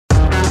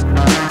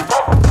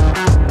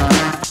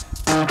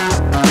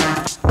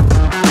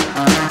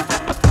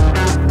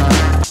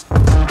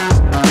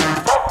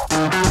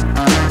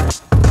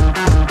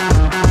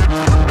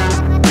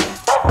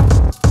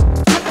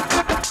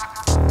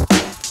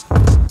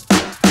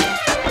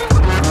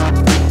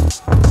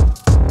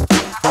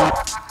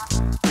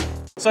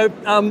So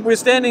we're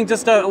standing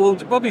just, we'll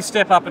probably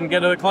step up and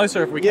get a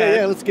closer if we can.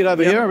 Yeah, let's get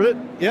over here a bit.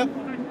 Yep.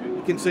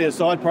 You can see a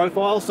side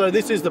profile. So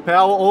this is the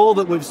PowerAll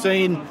that we've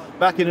seen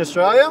back in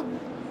Australia.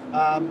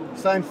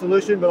 Same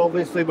solution, but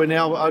obviously we're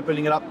now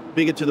opening it up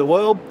bigger to the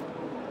world.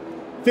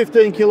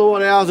 15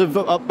 kilowatt hours of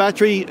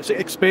battery,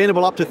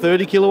 expandable up to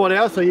 30 kilowatt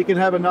hours, so you can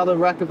have another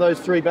rack of those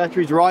 3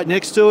 batteries right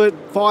next to it.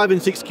 5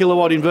 and 6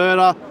 kilowatt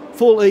inverter,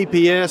 full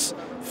EPS,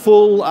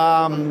 full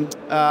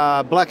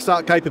black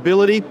start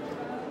capability.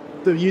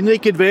 The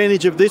unique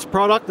advantage of this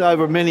product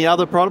over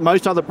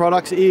most other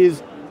products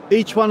is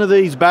each one of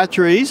these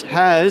batteries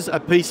has a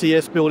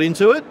PCS built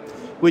into it,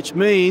 which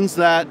means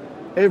that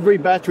every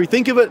battery,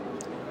 think of it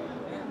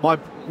like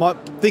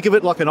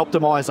an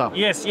optimizer.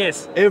 Yes,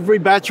 yes. Every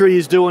battery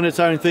is doing its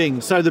own thing.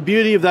 So the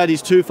beauty of that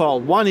is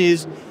twofold. One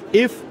is,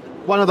 if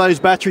one of those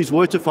batteries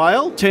were to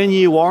fail,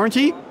 10-year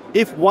warranty.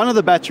 If one of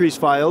the batteries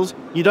fails,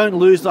 you don't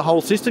lose the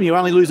whole system, you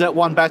only lose that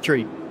one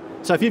battery.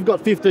 So if you've got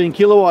 15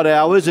 kilowatt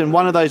hours and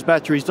one of those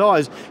batteries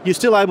dies, you're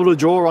still able to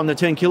draw on the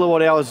 10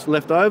 kilowatt hours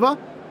left over.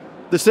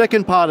 The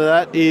second part of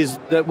that is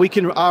that we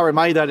can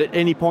RMA that at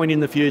any point in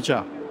the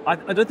future. I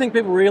don't think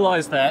people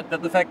realise that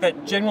the fact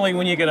that generally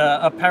when you get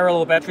a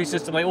parallel battery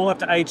system, they all have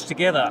to age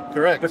together.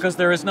 Correct. Because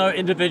there is no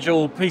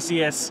individual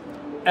PCS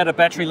at a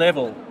battery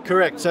level.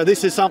 Correct. So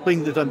this is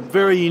something that's a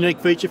very unique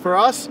feature for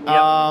us, yep.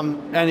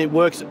 And it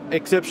works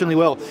exceptionally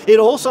well. It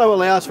also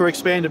allows for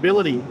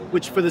expandability,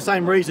 which for the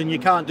same reason you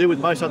can't do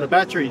with most other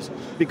batteries,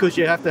 because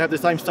you have to have the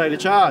same state of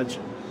charge.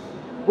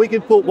 We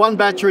can put one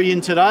battery in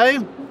today,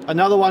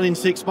 another one in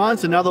 6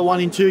 months, another one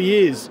in 2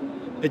 years.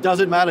 It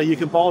doesn't matter, you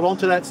can bolt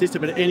onto that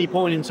system at any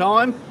point in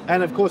time,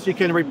 and of course you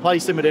can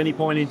replace them at any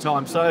point in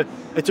time. So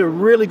it's a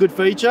really good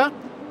feature,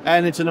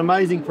 and it's an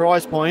amazing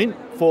price point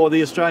for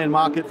the Australian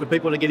market, for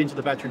people to get into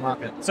the battery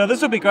market. So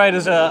this would be great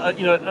as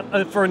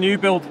for a new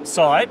build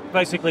site.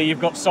 Basically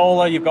you've got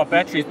solar, you've got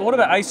batteries, but what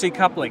about AC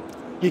coupling?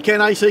 You can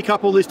AC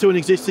couple this to an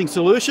existing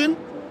solution.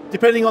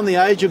 Depending on the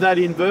age of that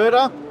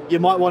inverter, you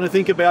might want to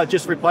think about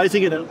just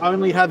replacing it and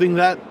only having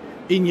that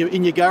in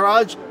your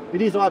garage.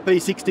 It is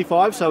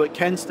IP65, so it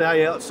can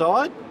stay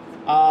outside.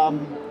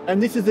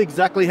 And this is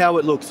exactly how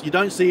it looks. You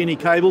don't see any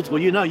cables.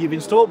 Well, you know, you've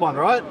installed one,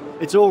 right?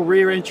 It's all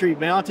rear entry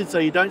mounted, so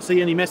you don't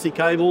see any messy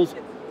cables.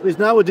 There's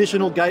no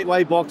additional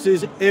gateway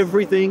boxes.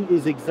 Everything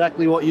is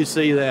exactly what you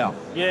see there.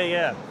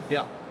 Yeah.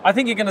 Yeah. I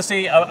think you're going to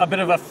see a bit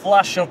of a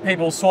flush of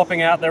people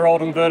swapping out their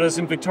old inverters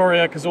in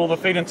Victoria because all the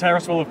feed-in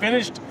tariffs will have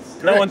finished.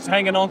 Correct. No one's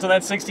hanging on to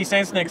that 60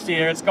 cents next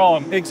year. It's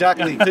gone.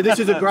 Exactly. So this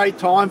is a great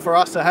time for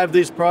us to have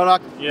this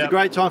product. Yep. It's a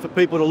great time for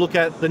people to look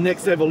at the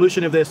next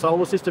evolution of their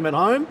solar system at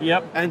home.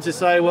 Yep. And to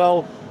say,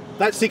 well,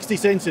 that 60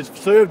 cents has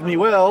served me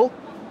well,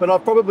 but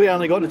I've probably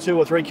only got a 2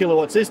 or 3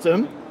 kilowatt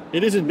system.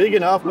 It isn't big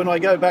enough. When I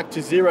go back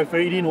to zero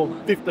feed-in or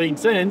 15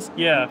 cents,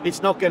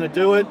 it's not going to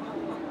do it.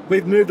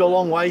 We've moved a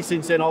long way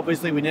since then.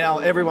 Obviously,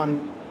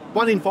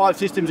 1 in 5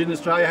 systems in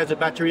Australia has a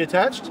battery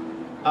attached.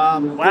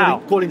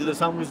 Wow. According to the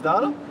Sunwiz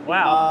data.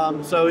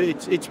 Wow. So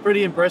it's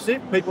pretty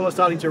impressive. People are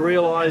starting to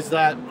realise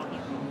that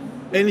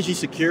energy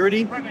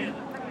security,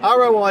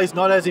 ROI is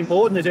not as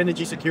important as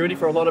energy security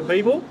for a lot of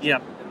people.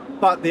 Yep.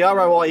 But the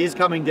ROI is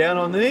coming down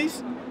on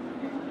these.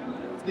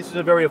 This is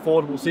a very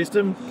affordable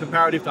system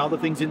comparative to other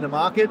things in the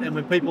market, and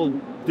when people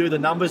do the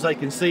numbers, they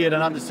can see it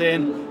and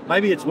understand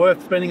maybe it's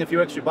worth spending a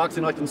few extra bucks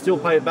and I can still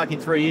pay it back in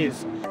 3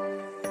 years.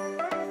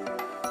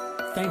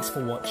 Thanks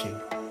for watching.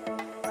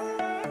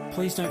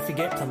 Please don't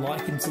forget to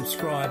like and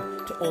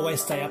subscribe to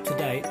always stay up to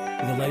date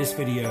with the latest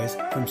videos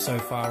from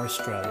SOFAR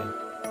Australia.